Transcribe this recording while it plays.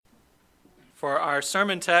For our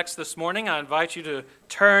sermon text this morning, I invite you to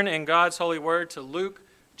turn in God's holy word to Luke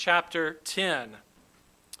chapter 10.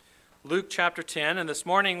 Luke chapter 10, and this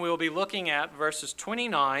morning we will be looking at verses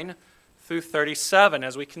 29 through 37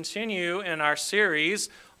 as we continue in our series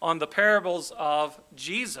on the parables of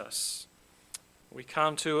Jesus. We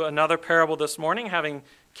come to another parable this morning, having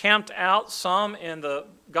camped out some in the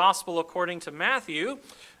Gospel according to Matthew.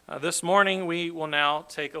 This morning we will now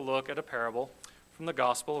take a look at a parable from the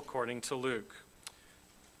Gospel according to Luke,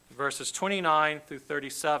 verses 29 through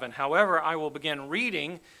 37. However, I will begin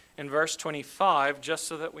reading in verse 25 just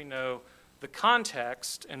so that we know the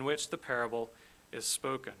context in which the parable is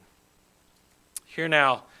spoken. Hear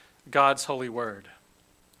now God's holy word.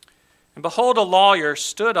 And behold, a lawyer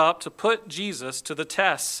stood up to put Jesus to the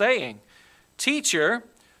test, saying, "Teacher,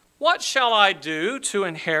 what shall I do to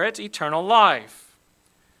inherit eternal life?"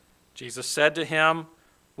 Jesus said to him,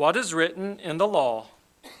 "What is written in the law?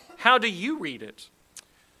 How do you read it?"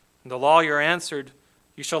 And the lawyer answered,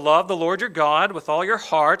 "You shall love the Lord your God with all your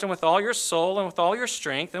heart and with all your soul and with all your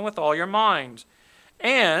strength and with all your mind,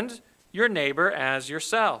 and your neighbor as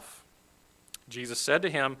yourself." Jesus said to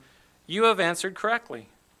him, "You have answered correctly.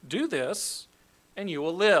 Do this, and you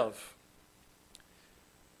will live."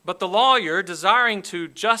 But the lawyer, desiring to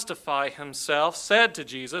justify himself, said to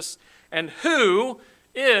Jesus, "And who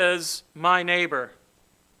is my neighbor?"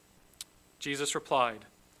 Jesus replied,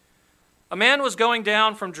 "A man was going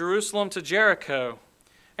down from Jerusalem to Jericho,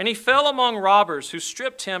 and he fell among robbers who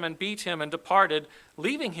stripped him and beat him and departed,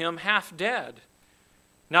 leaving him half dead.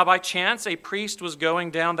 Now by chance a priest was going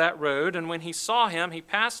down that road, and when he saw him, he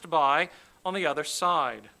passed by on the other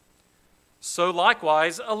side. So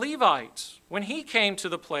likewise a Levite, when he came to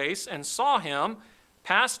the place and saw him,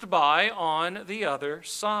 passed by on the other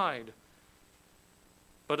side.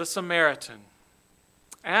 But a Samaritan,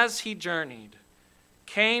 as he journeyed,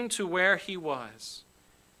 came to where he was,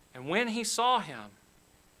 and when he saw him,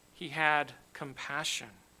 he had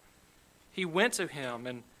compassion. He went to him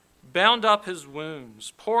and bound up his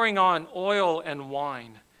wounds, pouring on oil and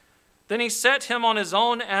wine. Then he set him on his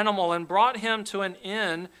own animal and brought him to an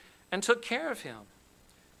inn and took care of him.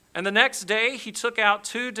 And the next day he took out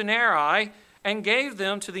 2 denarii and gave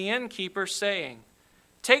them to the innkeeper, saying,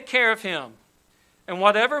 "Take care of him, and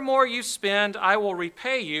whatever more you spend, I will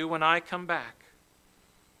repay you when I come back."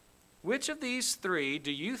 Which of these 3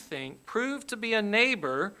 do you think proved to be a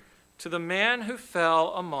neighbor to the man who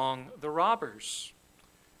fell among the robbers?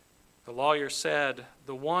 The lawyer said,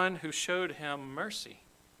 "The one who showed him mercy."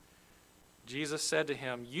 Jesus said to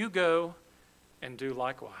him, "You go and do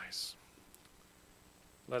likewise."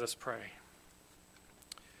 Let us pray.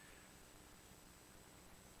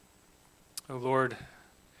 O Lord,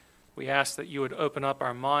 we ask that you would open up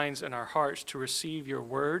our minds and our hearts to receive your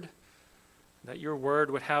word, that your word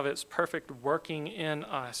would have its perfect working in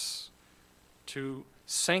us to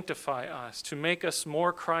sanctify us, to make us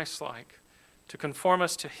more Christ-like, to conform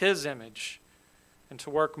us to his image, and to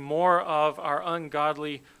work more of our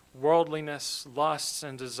ungodly worldliness, lusts,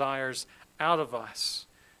 and desires out of us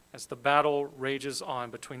as the battle rages on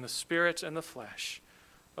between the spirit and the flesh.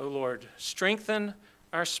 O Lord, strengthen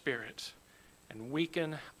our spirit and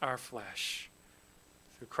weaken our flesh.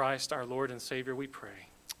 Through Christ our Lord and Savior we pray.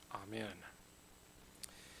 Amen.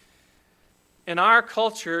 In our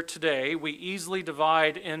culture today, we easily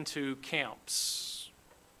divide into camps.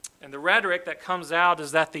 And the rhetoric that comes out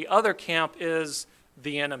is that the other camp is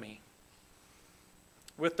the enemy.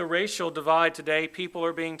 With the racial divide today, people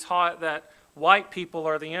are being taught that white people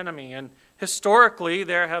are the enemy. And historically,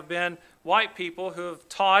 there have been white people who have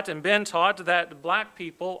taught and been taught that black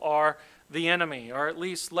people are the enemy, or at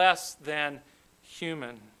least less than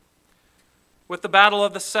human. With the battle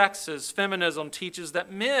of the sexes, feminism teaches that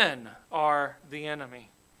men are the enemy.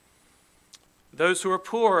 Those who are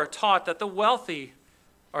poor are taught that the wealthy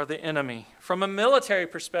are the enemy. From a military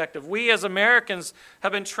perspective, we as Americans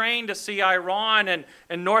have been trained to see Iran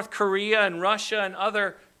and North Korea and Russia and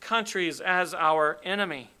other countries as our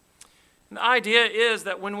enemy. And the idea is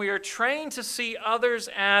that when we are trained to see others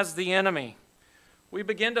as the enemy, we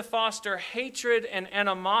begin to foster hatred and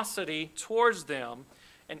animosity towards them,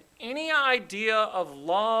 and any idea of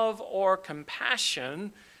love or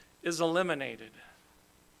compassion is eliminated.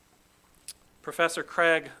 Professor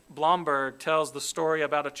Craig Blomberg tells the story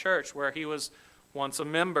about a church where he was once a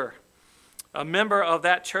member. A member of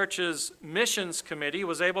that church's missions committee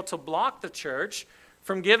was able to block the church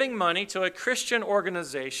from giving money to a Christian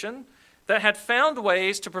organization that had found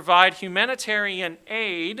ways to provide humanitarian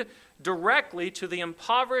aid directly to the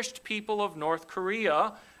impoverished people of North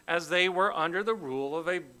Korea as they were under the rule of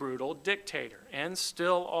a brutal dictator, and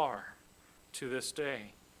still are to this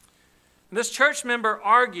day. This church member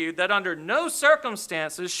argued that under no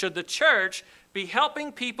circumstances should the church be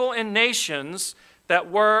helping people in nations that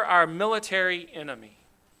were our military enemy.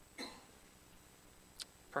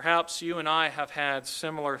 Perhaps you and I have had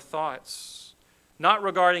similar thoughts, not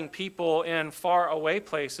regarding people in far away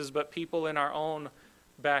places, but people in our own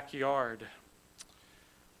backyard.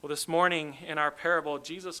 Well, this morning in our parable,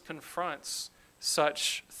 Jesus confronts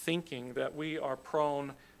such thinking that we are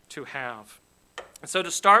prone to have. And so to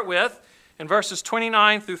start with, in verses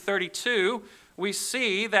 29 through 32, we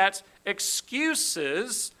see that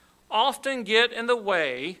excuses often get in the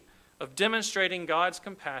way of demonstrating God's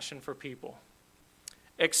compassion for people.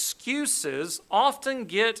 Excuses often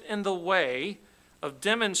get in the way of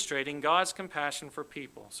demonstrating God's compassion for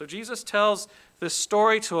people. So Jesus tells this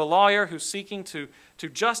story to a lawyer who's seeking to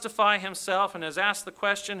justify himself and has asked the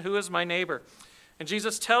question, who is my neighbor? And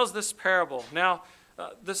Jesus tells this parable. Now,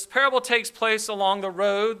 this parable takes place along the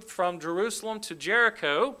road from Jerusalem to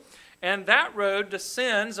Jericho, and that road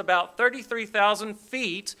descends about 33,000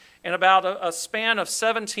 feet in about a span of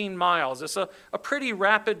 17 miles. It's a pretty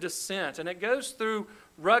rapid descent, and it goes through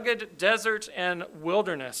rugged desert and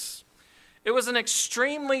wilderness. It was an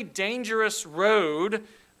extremely dangerous road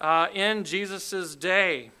in Jesus'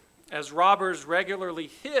 day, as robbers regularly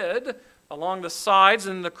hid along the sides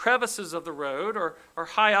and the crevices of the road or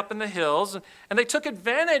high up in the hills. And they took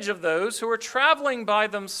advantage of those who were traveling by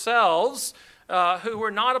themselves, who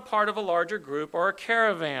were not a part of a larger group or a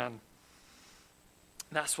caravan.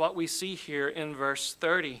 That's what we see here in verse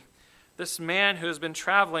 30. This man who has been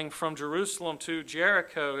traveling from Jerusalem to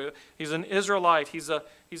Jericho, he's an Israelite, he's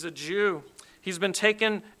a Jew. He's been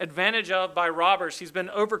taken advantage of by robbers. He's been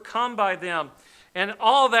overcome by them. And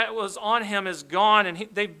all that was on him is gone, and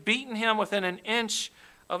they've beaten him within an inch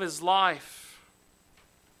of his life.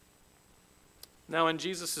 Now, in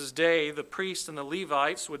Jesus' day, the priests and the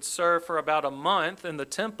Levites would serve for about a month in the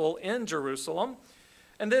temple in Jerusalem,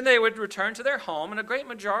 and then they would return to their home, and a great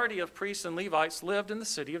majority of priests and Levites lived in the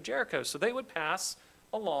city of Jericho, so they would pass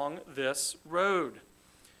along this road.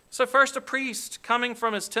 So first a priest coming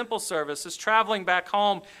from his temple service is traveling back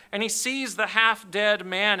home, and he sees the half-dead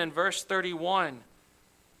man in verse 31.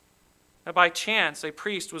 Now by chance, a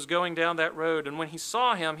priest was going down that road, and when he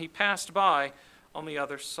saw him, he passed by on the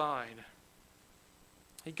other side.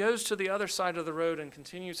 He goes to the other side of the road and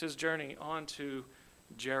continues his journey on to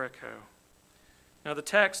Jericho. Now the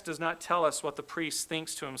text does not tell us what the priest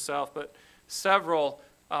thinks to himself, but several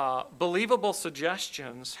believable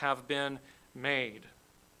suggestions have been made.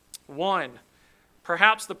 One,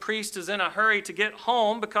 perhaps the priest is in a hurry to get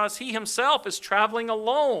home because he himself is traveling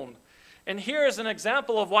alone. And here is an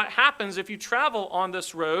example of what happens if you travel on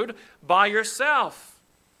this road by yourself.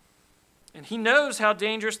 And he knows how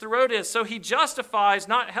dangerous the road is, so he justifies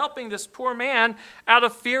not helping this poor man out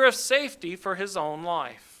of fear of safety for his own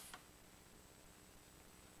life.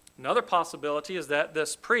 Another possibility is that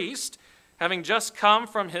this priest, having just come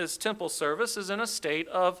from his temple service, is in a state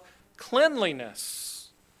of cleanliness,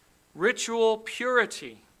 ritual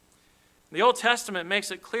purity. The Old Testament makes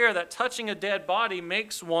it clear that touching a dead body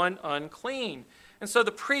makes one unclean. And so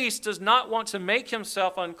the priest does not want to make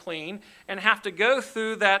himself unclean and have to go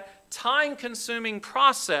through that time-consuming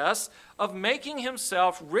process of making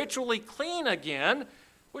himself ritually clean again,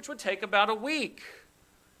 which would take about a week.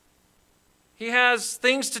 He has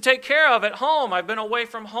things to take care of at home. I've been away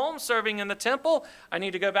from home serving in the temple. I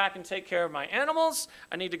need to go back and take care of my animals.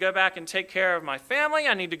 I need to go back and take care of my family.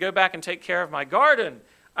 I need to go back and take care of my garden.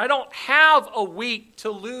 I don't have a week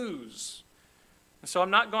to lose. And so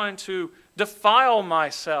I'm not going to defile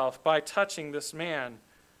myself by touching this man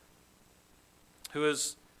who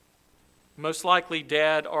is most likely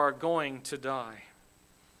dead or going to die.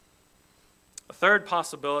 A third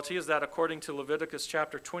possibility is that according to Leviticus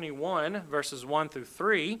chapter 21, verses 1 through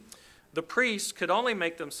 3, the priests could only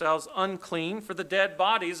make themselves unclean for the dead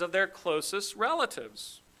bodies of their closest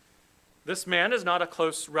relatives. This man is not a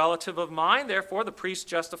close relative of mine, therefore the priest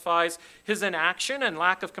justifies his inaction and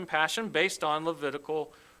lack of compassion based on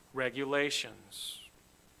Levitical regulations.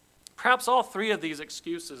 Perhaps all three of these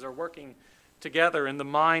excuses are working together in the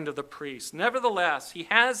mind of the priest. Nevertheless, he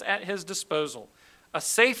has at his disposal a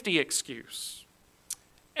safety excuse,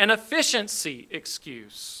 an efficiency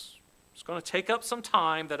excuse. It's going to take up some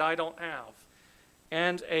time that I don't have,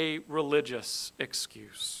 and a religious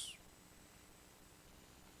excuse.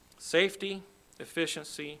 Safety,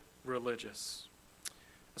 efficiency, religious.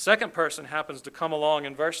 The second person happens to come along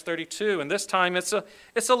in verse 32, and this time it's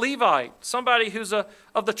a Levite, somebody who's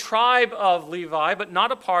of the tribe of Levi, but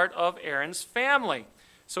not a part of Aaron's family.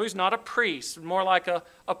 So he's not a priest, more like a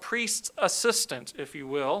priest's assistant, if you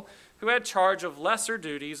will, who had charge of lesser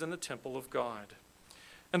duties in the temple of God.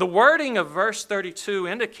 And the wording of verse 32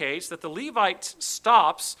 indicates that the Levite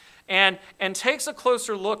stops and takes a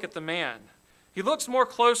closer look at the man. He looks more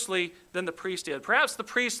closely than the priest did. Perhaps the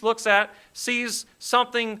priest sees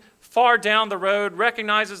something far down the road,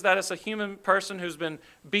 recognizes that it's a human person who's been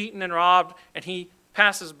beaten and robbed, and he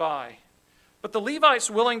passes by. But the Levite's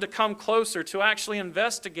willing to come closer to actually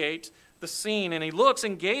investigate the scene, and he looks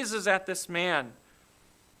and gazes at this man.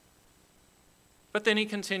 But then he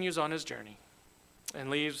continues on his journey and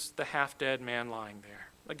leaves the half-dead man lying there.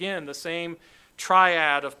 Again, the same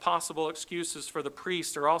triad of possible excuses for the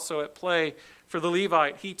priest are also at play for the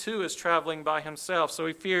Levite. He too is traveling by himself, so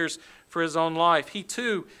he fears for his own life. He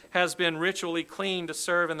too has been ritually clean to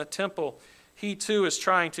serve in the temple. He too is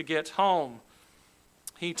trying to get home.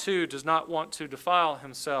 He too does not want to defile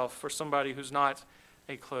himself for somebody who's not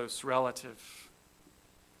a close relative.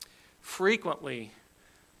 Frequently,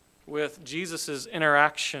 with Jesus'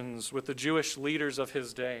 interactions with the Jewish leaders of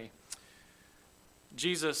his day,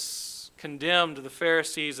 Jesus condemned the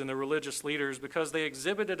Pharisees and the religious leaders because they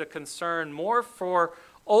exhibited a concern more for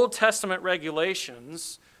Old Testament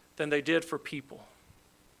regulations than they did for people.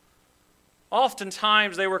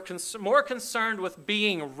 Oftentimes, they were more concerned with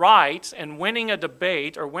being right and winning a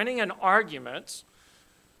debate or winning an argument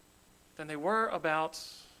than they were about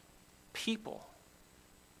people.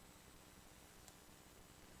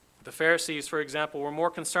 The Pharisees, for example, were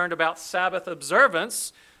more concerned about Sabbath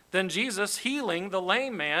observance than Jesus healing the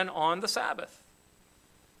lame man on the Sabbath.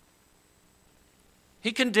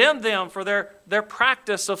 He condemned them for their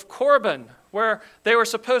practice of Corban, where they were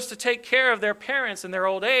supposed to take care of their parents in their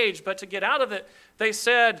old age, but to get out of it, they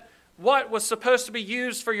said, what was supposed to be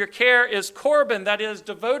used for your care is Corban, that is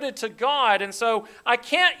devoted to God, and so I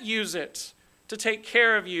can't use it to take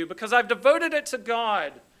care of you because I've devoted it to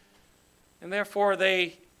God. And therefore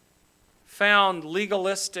they found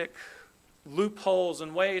legalistic loopholes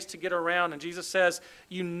and ways to get around. And Jesus says,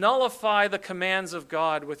 you nullify the commands of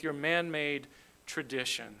God with your man-made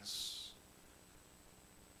traditions.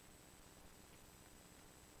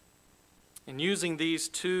 In using these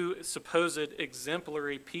two supposed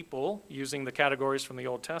exemplary people, using the categories from the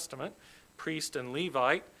Old Testament, priest and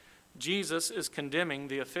Levite, Jesus is condemning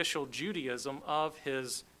the official Judaism of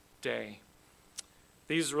his day.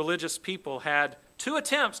 These religious people had two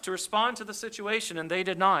attempts to respond to the situation, and they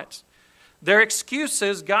did not. Their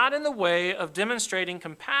excuses got in the way of demonstrating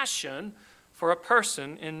compassion for a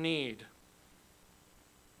person in need.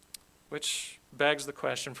 Which begs the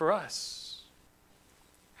question for us.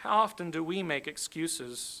 How often do we make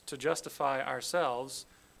excuses to justify ourselves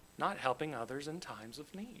not helping others in times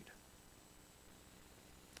of need?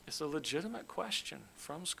 It's a legitimate question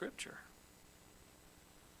from Scripture.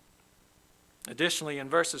 Additionally, in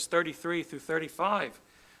verses 33 through 35,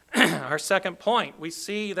 our second point, we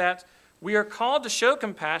see that we are called to show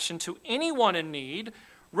compassion to anyone in need,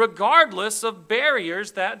 regardless of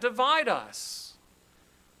barriers that divide us.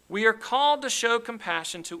 We are called to show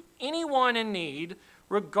compassion to anyone in need,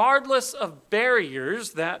 regardless of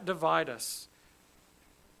barriers that divide us.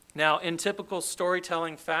 Now, in typical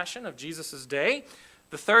storytelling fashion of Jesus' day,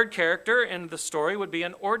 the third character in the story would be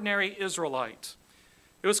an ordinary Israelite.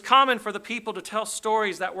 It was common for the people to tell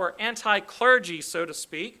stories that were anti-clergy, so to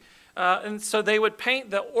speak, and so they would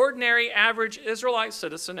paint the ordinary, average Israelite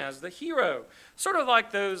citizen as the hero. Sort of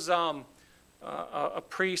like those a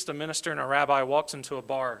priest, a minister, and a rabbi walks into a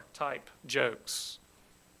bar type jokes.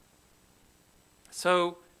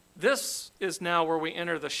 So this is now where we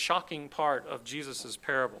enter the shocking part of Jesus'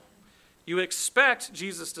 parable. You expect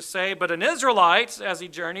Jesus to say, but an Israelite, as he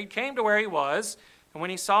journeyed, came to where he was, and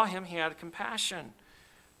when he saw him, he had compassion.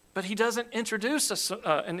 But he doesn't introduce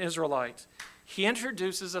an Israelite. He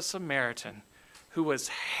introduces a Samaritan who was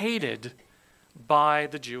hated by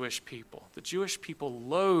the Jewish people. The Jewish people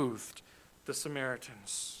loathed the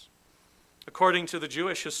Samaritans. According to the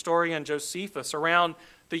Jewish historian Josephus, around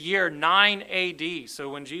the year 9 AD, so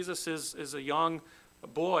when Jesus is a young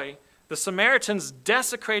boy, the Samaritans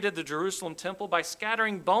desecrated the Jerusalem temple by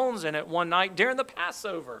scattering bones in it one night during the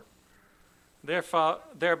Passover,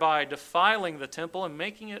 thereby defiling the temple and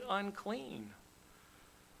making it unclean.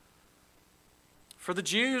 For the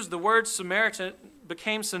Jews, the word Samaritan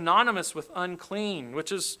became synonymous with unclean,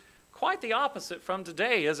 which is quite the opposite from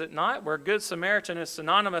today, is it not? Where Good Samaritan is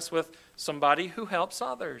synonymous with somebody who helps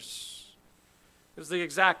others. It was the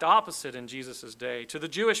exact opposite in Jesus' day. To the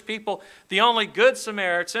Jewish people, the only good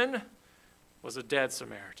Samaritan was a dead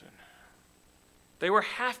Samaritan. They were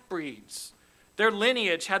half-breeds. Their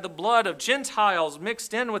lineage had the blood of Gentiles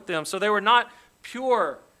mixed in with them, so they were not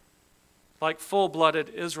pure like full-blooded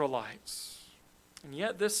Israelites. And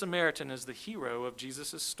yet this Samaritan is the hero of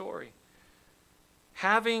Jesus' story.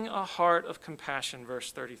 Having a heart of compassion,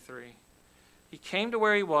 verse 33. He came to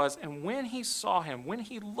where he was, and when he saw him, when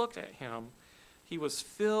he looked at him, he was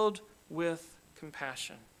filled with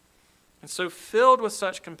compassion. And so filled with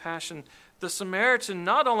such compassion, the Samaritan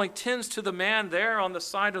not only tends to the man there on the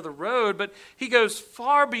side of the road, but he goes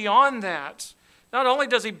far beyond that. Not only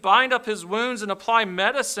does he bind up his wounds and apply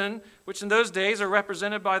medicine, which in those days are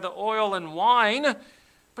represented by the oil and wine,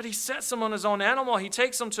 but he sets him on his own animal. He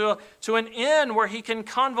takes him to an inn where he can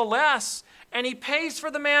convalesce, and he pays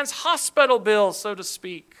for the man's hospital bill, so to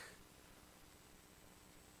speak.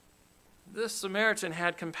 This Samaritan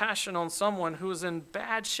had compassion on someone who was in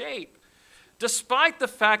bad shape, despite the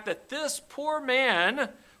fact that this poor man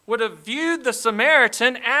would have viewed the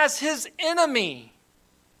Samaritan as his enemy.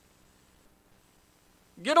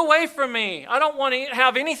 Get away from me. I don't want to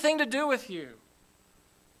have anything to do with you.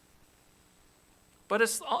 But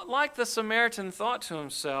it's like the Samaritan thought to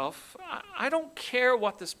himself, I don't care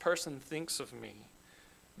what this person thinks of me.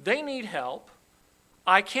 They need help.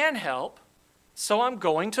 I can help, so I'm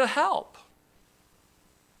going to help.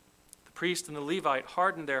 The priest and the Levite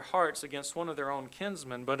hardened their hearts against one of their own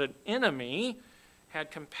kinsmen, but an enemy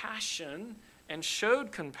had compassion and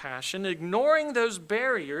showed compassion, ignoring those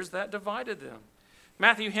barriers that divided them.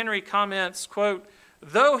 Matthew Henry comments, quote,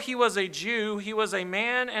 "Though he was a Jew, he was a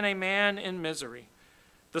man and a man in misery.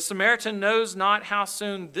 The Samaritan knows not how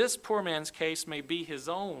soon this poor man's case may be his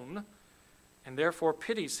own, and therefore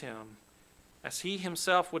pities him, as he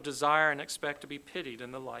himself would desire and expect to be pitied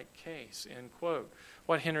in the like case." End quote.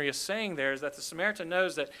 What Henry is saying there is that the Samaritan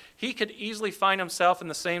knows that he could easily find himself in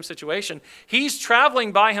the same situation. He's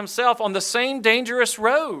traveling by himself on the same dangerous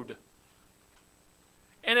road.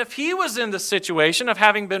 And if he was in the situation of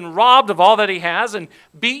having been robbed of all that he has and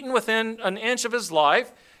beaten within an inch of his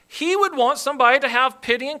life, he would want somebody to have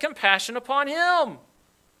pity and compassion upon him.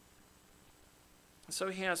 And so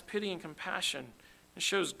he has pity and compassion and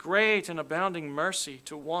shows great and abounding mercy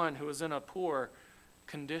to one who is in a poor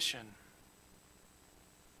condition.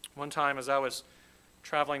 One time as I was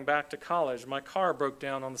traveling back to college, my car broke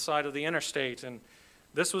down on the side of the interstate, and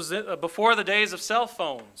this was before the days of cell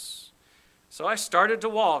phones. So I started to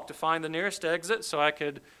walk to find the nearest exit so I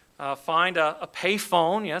could find a pay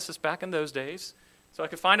phone. Yes, it's back in those days. So I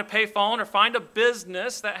could find a pay phone or find a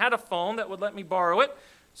business that had a phone that would let me borrow it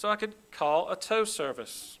so I could call a tow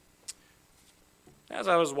service. As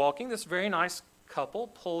I was walking, this very nice couple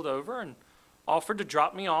pulled over and offered to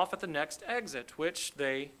drop me off at the next exit, which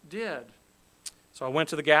they did. So I went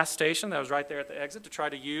to the gas station that was right there at the exit to try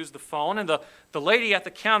to use the phone, and the lady at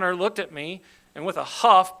the counter looked at me and with a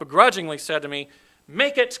huff begrudgingly said to me,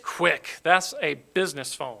 "Make it quick, that's a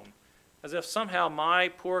business phone," as if somehow my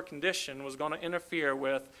poor condition was going to interfere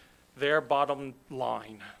with their bottom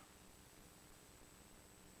line.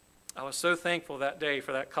 I was so thankful that day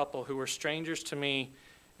for that couple who were strangers to me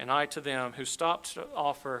and I to them, who stopped to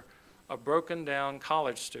offer a broken down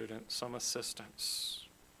college student some assistance.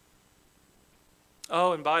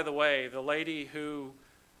 Oh, and by the way, the lady who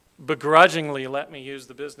begrudgingly let me use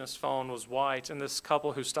the business phone was white, and this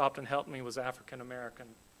couple who stopped and helped me was African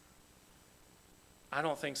American. I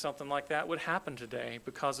don't think something like that would happen today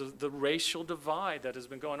because of the racial divide that has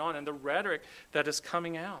been going on and the rhetoric that is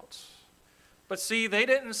coming out. But see, they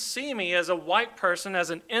didn't see me as a white person, as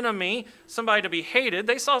an enemy, somebody to be hated.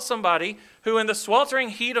 They saw somebody who in the sweltering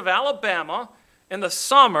heat of Alabama in the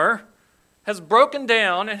summer has broken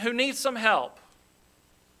down and who needs some help.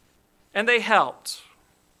 And they helped.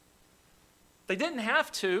 They didn't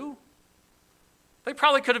have to. They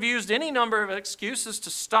probably could have used any number of excuses to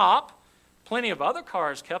stop. Plenty of other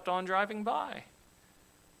cars kept on driving by.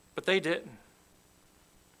 But they didn't.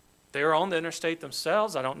 They were on the interstate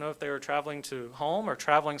themselves. I don't know if they were traveling to home or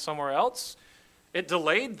traveling somewhere else. It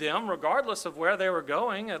delayed them, regardless of where they were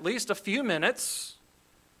going, at least a few minutes.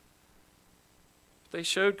 They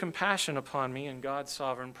showed compassion upon me in God's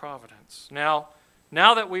sovereign providence. Now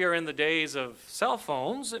that we are in the days of cell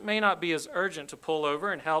phones, it may not be as urgent to pull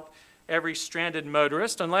over and help every stranded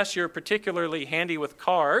motorist unless you're particularly handy with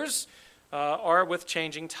cars or with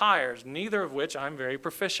changing tires, neither of which I'm very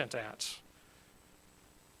proficient at.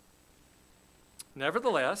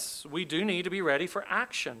 Nevertheless, we do need to be ready for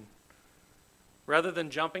action rather than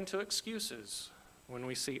jumping to excuses when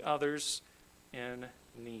we see others in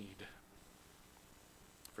need.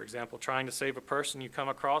 For example, trying to save a person you come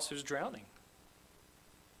across who's drowning.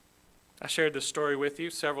 I shared this story with you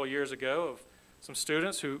several years ago of some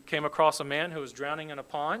students who came across a man who was drowning in a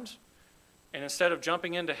pond, and instead of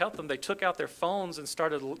jumping in to help them, they took out their phones and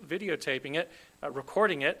started videotaping it,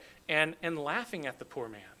 recording it, and laughing at the poor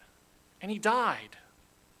man. and he died.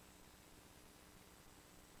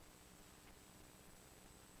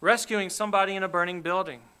 Rescuing somebody in a burning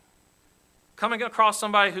building. Coming across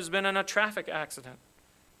somebody who's been in a traffic accident.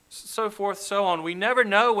 So forth, so on. We never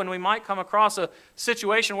know when we might come across a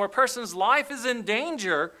situation where a person's life is in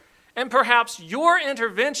danger, and perhaps your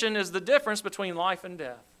intervention is the difference between life and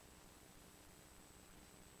death.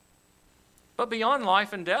 But beyond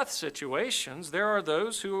life and death situations, there are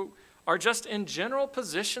those who are just in general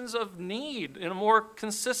positions of need in a more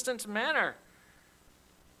consistent manner.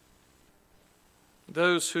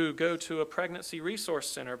 Those who go to a pregnancy resource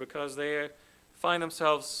center because they find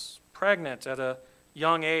themselves pregnant at a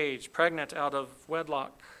young age, pregnant out of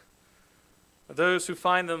wedlock. Those who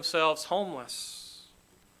find themselves homeless.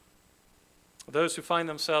 Those who find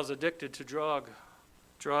themselves addicted to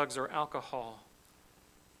drugs or alcohol.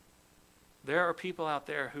 There are people out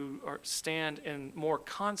there who stand in more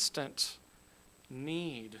constant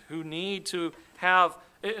need, who need to have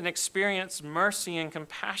and experience mercy and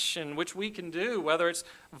compassion, which we can do, whether it's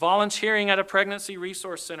volunteering at a pregnancy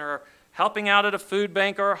resource center, or helping out at a food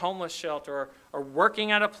bank or a homeless shelter, or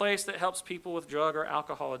working at a place that helps people with drug or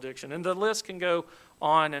alcohol addiction. And the list can go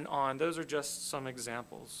on and on. Those are just some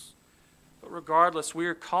examples. But regardless, we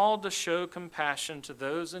are called to show compassion to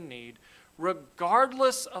those in need,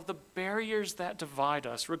 regardless of the barriers that divide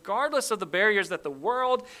us, regardless of the barriers that the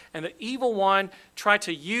world and the evil one try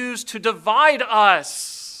to use to divide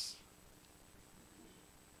us.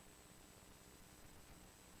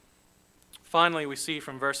 Finally, we see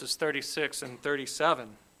from verses 36 and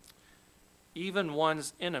 37, even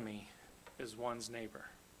one's enemy is one's neighbor.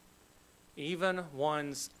 Even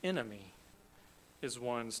one's enemy is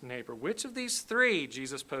one's neighbor. Which of these three,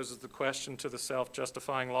 Jesus poses the question to the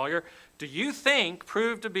self-justifying lawyer, do you think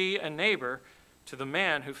proved to be a neighbor to the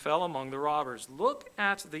man who fell among the robbers? Look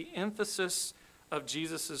at the emphasis of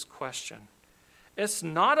Jesus' question. It's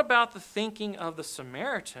not about the thinking of the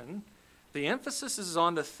Samaritan. The emphasis is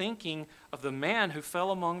on the thinking of the man who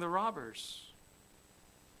fell among the robbers.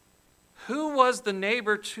 Who was the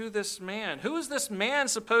neighbor to this man? Who is this man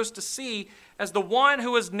supposed to see as the one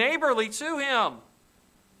who was neighborly to him?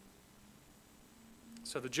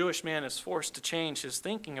 So the Jewish man is forced to change his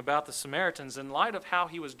thinking about the Samaritans in light of how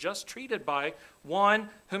he was just treated by one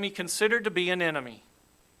whom he considered to be an enemy.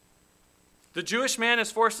 The Jewish man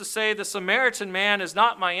is forced to say, the Samaritan man is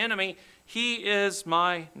not my enemy, he is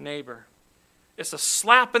my neighbor. It's a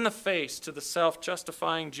slap in the face to the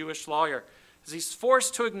self-justifying Jewish lawyer, as he's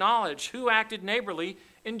forced to acknowledge who acted neighborly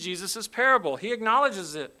in Jesus' parable. He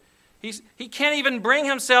acknowledges it. He can't even bring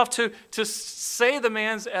himself to say the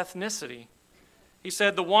man's ethnicity. He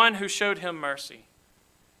said, the one who showed him mercy.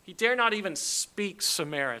 He dare not even speak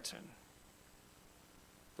Samaritan.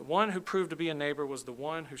 The one who proved to be a neighbor was the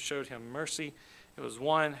one who showed him mercy. It was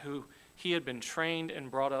one who he had been trained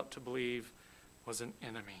and brought up to believe was an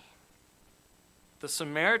enemy. The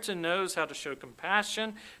Samaritan knows how to show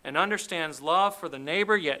compassion and understands love for the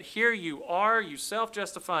neighbor, yet here you are, you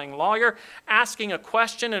self-justifying lawyer, asking a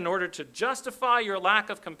question in order to justify your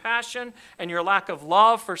lack of compassion and your lack of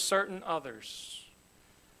love for certain others.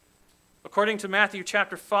 According to Matthew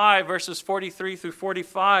chapter 5, verses 43 through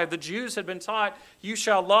 45, the Jews had been taught, you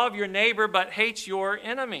shall love your neighbor but hate your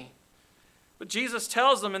enemy. But Jesus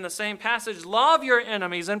tells them in the same passage, love your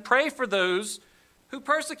enemies and pray for those who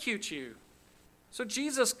persecute you. So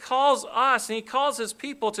Jesus calls us and he calls his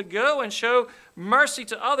people to go and show mercy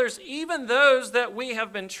to others, even those that we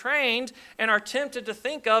have been trained and are tempted to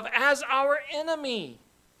think of as our enemy.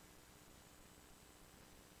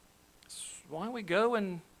 That's why we go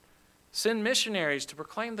and send missionaries to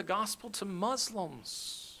proclaim the gospel to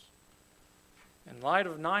Muslims. In light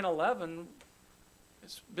of 9/11,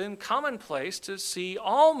 it's been commonplace to see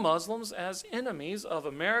all Muslims as enemies of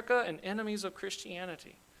America and enemies of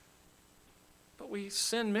Christianity. But we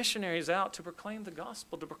send missionaries out to proclaim the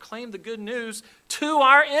gospel, to proclaim the good news to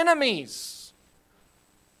our enemies.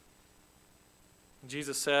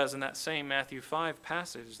 Jesus says in that same Matthew 5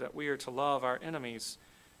 passage that we are to love our enemies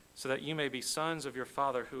so that you may be sons of your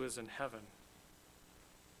Father who is in heaven.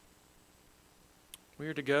 We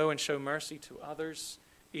are to go and show mercy to others,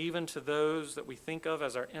 even to those that we think of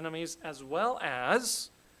as our enemies, as well as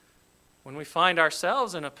when we find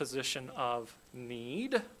ourselves in a position of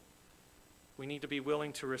need, we need to be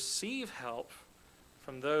willing to receive help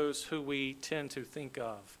from those who we tend to think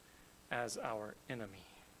of as our enemy.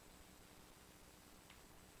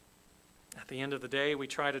 At the end of the day, we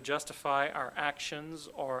try to justify our actions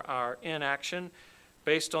or our inaction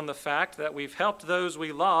based on the fact that we've helped those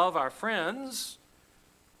we love, our friends,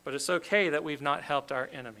 but it's okay that we've not helped our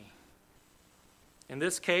enemy. In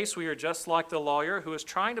this case, we are just like the lawyer who is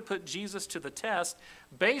trying to put Jesus to the test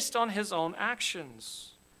based on his own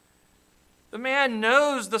actions. The man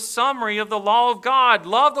knows the summary of the law of God.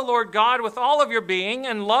 Love the Lord God with all of your being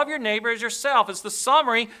and love your neighbor as yourself. It's the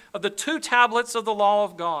summary of the 2 tablets of the law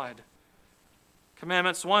of God.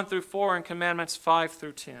 Commandments 1 through 4 and Commandments 5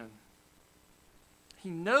 through 10. He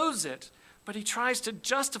knows it, but he tries to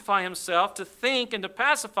justify himself, to think and to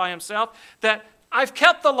pacify himself that I've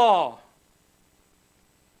kept the law.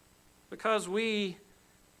 Because we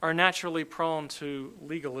are naturally prone to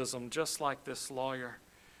legalism, just like this lawyer.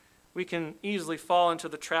 We can easily fall into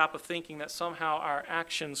the trap of thinking that somehow our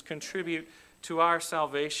actions contribute to our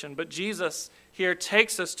salvation. But Jesus here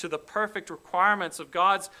takes us to the perfect requirements of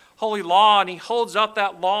God's holy law, and he holds up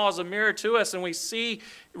that law as a mirror to us, and we see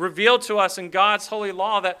revealed to us in God's holy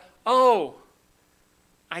law that, oh,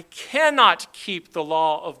 I cannot keep the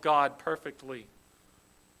law of God perfectly.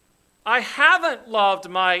 I haven't loved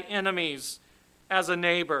my enemies as a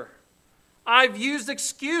neighbor. I've used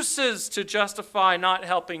excuses to justify not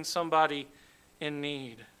helping somebody in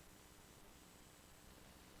need.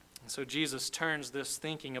 And so Jesus turns this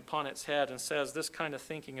thinking upon its head and says this kind of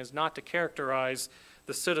thinking is not to characterize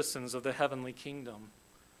the citizens of the heavenly kingdom.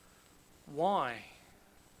 Why?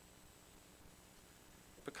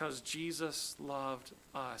 Because Jesus loved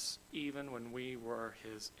us even when we were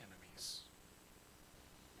his enemies.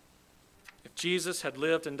 If Jesus had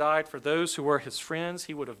lived and died for those who were his friends,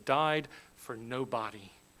 he would have died for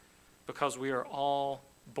nobody, because we are all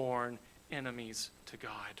born enemies to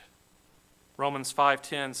God. Romans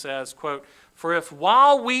 5:10 says, quote, "For if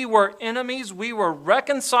while we were enemies, we were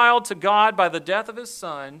reconciled to God by the death of his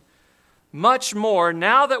Son, much more,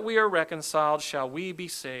 now that we are reconciled, shall we be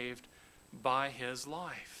saved by his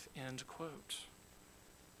life." End quote.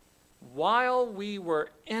 While we were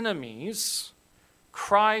enemies,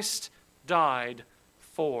 Christ died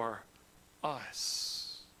for us.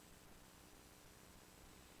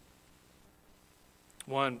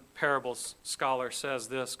 One parable scholar says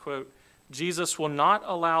this, quote, "Jesus will not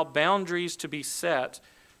allow boundaries to be set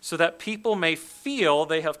so that people may feel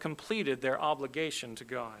they have completed their obligation to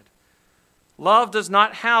God. Love does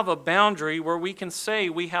not have a boundary where we can say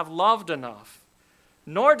we have loved enough,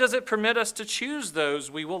 nor does it permit us to choose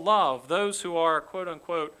those we will love, those who are, quote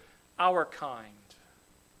unquote, our kind.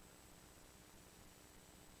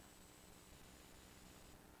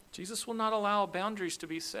 Jesus will not allow boundaries to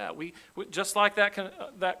be set. We just like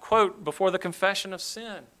that quote before the confession of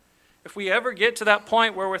sin. If we ever get to that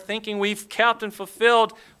point where we're thinking we've kept and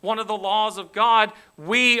fulfilled one of the laws of God,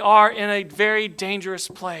 we are in a very dangerous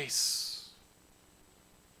place.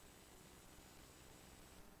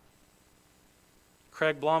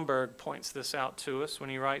 Craig Blomberg points this out to us when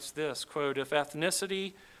he writes this, quote, "If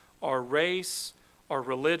ethnicity or race or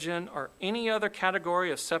religion or any other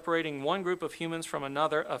category of separating one group of humans from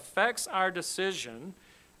another affects our decision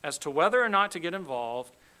as to whether or not to get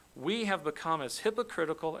involved, we have become as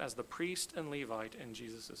hypocritical as the priest and Levite in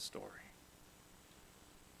Jesus' story."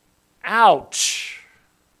 Ouch!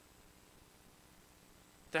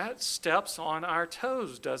 That steps on our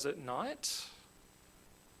toes, does it not?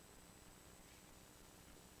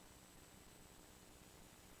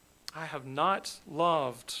 I have not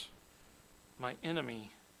loved my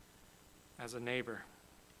enemy as a neighbor.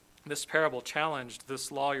 This parable challenged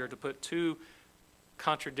this lawyer to put two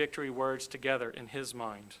contradictory words together in his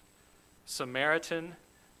mind: Samaritan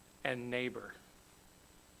and neighbor.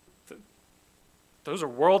 Those are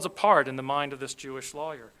worlds apart in the mind of this Jewish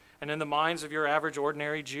lawyer and in the minds of your average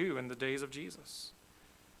ordinary Jew in the days of Jesus.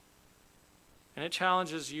 And it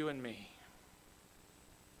challenges you and me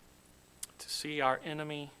to see our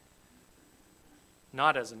enemy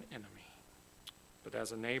not as an enemy, but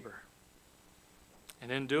as a neighbor. And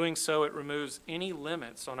in doing so, it removes any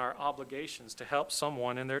limits on our obligations to help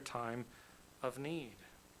someone in their time of need.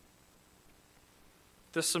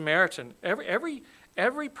 The Samaritan,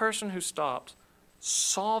 every person who stopped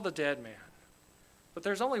saw the dead man, but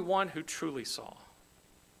there's only one who truly saw,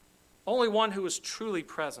 only one who was truly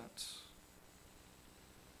present.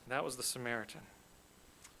 And that was the Samaritan.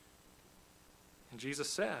 And Jesus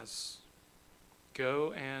says,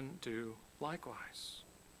 "Go and do likewise."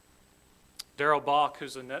 Darrell Bach,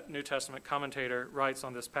 who's a New Testament commentator, writes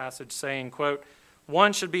on this passage saying, quote,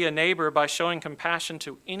 "One should be a neighbor by showing compassion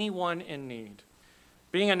to anyone in need.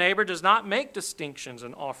 Being a neighbor does not make distinctions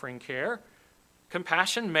in offering care.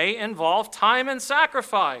 Compassion may involve time and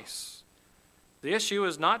sacrifice. The issue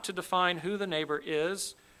is not to define who the neighbor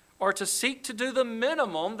is or to seek to do the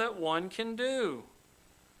minimum that one can do.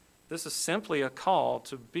 This is simply a call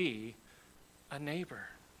to be a neighbor."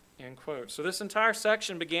 End quote. So this entire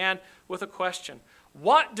section began with a question.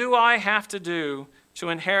 What do I have to do to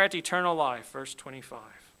inherit eternal life? Verse 25.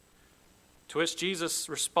 To which Jesus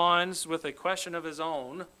responds with a question of his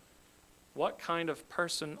own. What kind of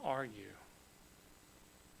person are you?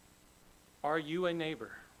 Are you a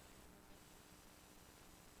neighbor?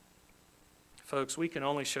 Folks, we can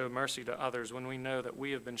only show mercy to others when we know that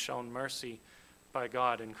we have been shown mercy by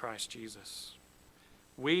God in Christ Jesus.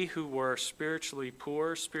 We who were spiritually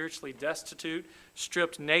poor, spiritually destitute,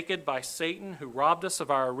 stripped naked by Satan, who robbed us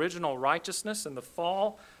of our original righteousness in the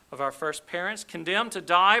fall of our first parents, condemned to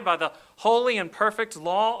die by the holy and perfect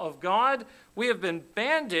law of God, we have been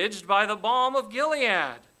bandaged by the balm of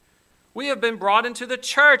Gilead. We have been brought into the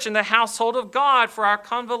church and the household of God for our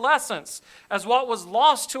convalescence, as what was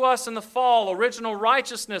lost to us in the fall, original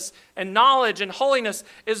righteousness and knowledge and holiness,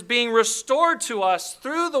 is being restored to us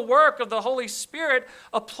through the work of the Holy Spirit,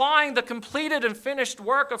 applying the completed and finished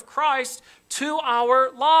work of Christ to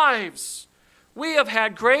our lives. We have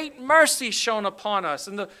had great mercy shown upon us.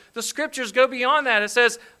 And the scriptures go beyond that. It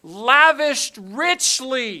says, lavished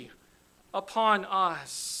richly upon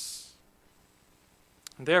us.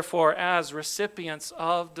 Therefore, as recipients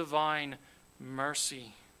of divine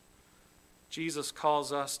mercy, Jesus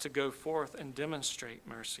calls us to go forth and demonstrate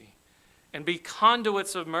mercy and be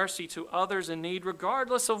conduits of mercy to others in need,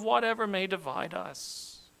 regardless of whatever may divide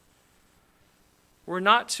us. We're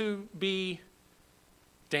not to be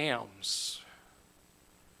dams.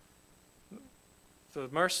 The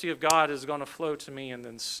mercy of God is going to flow to me and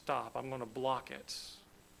then stop. I'm going to block it.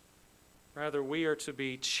 Rather, we are to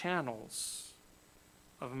be channels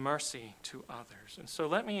of mercy to others. And so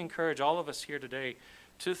let me encourage all of us here today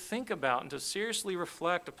to think about and to seriously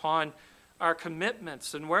reflect upon our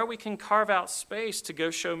commitments and where we can carve out space to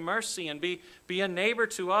go show mercy and be a neighbor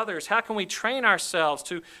to others. How can we train ourselves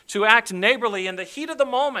to act neighborly in the heat of the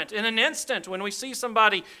moment, in an instant when we see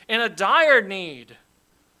somebody in a dire need?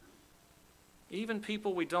 Even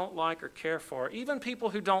people we don't like or care for, even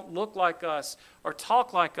people who don't look like us or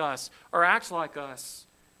talk like us or act like us,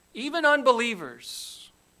 even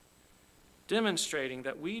unbelievers, demonstrating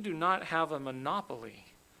that we do not have a monopoly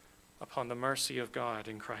upon the mercy of God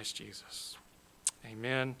in Christ Jesus.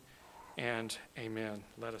 Amen and amen.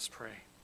 Let us pray.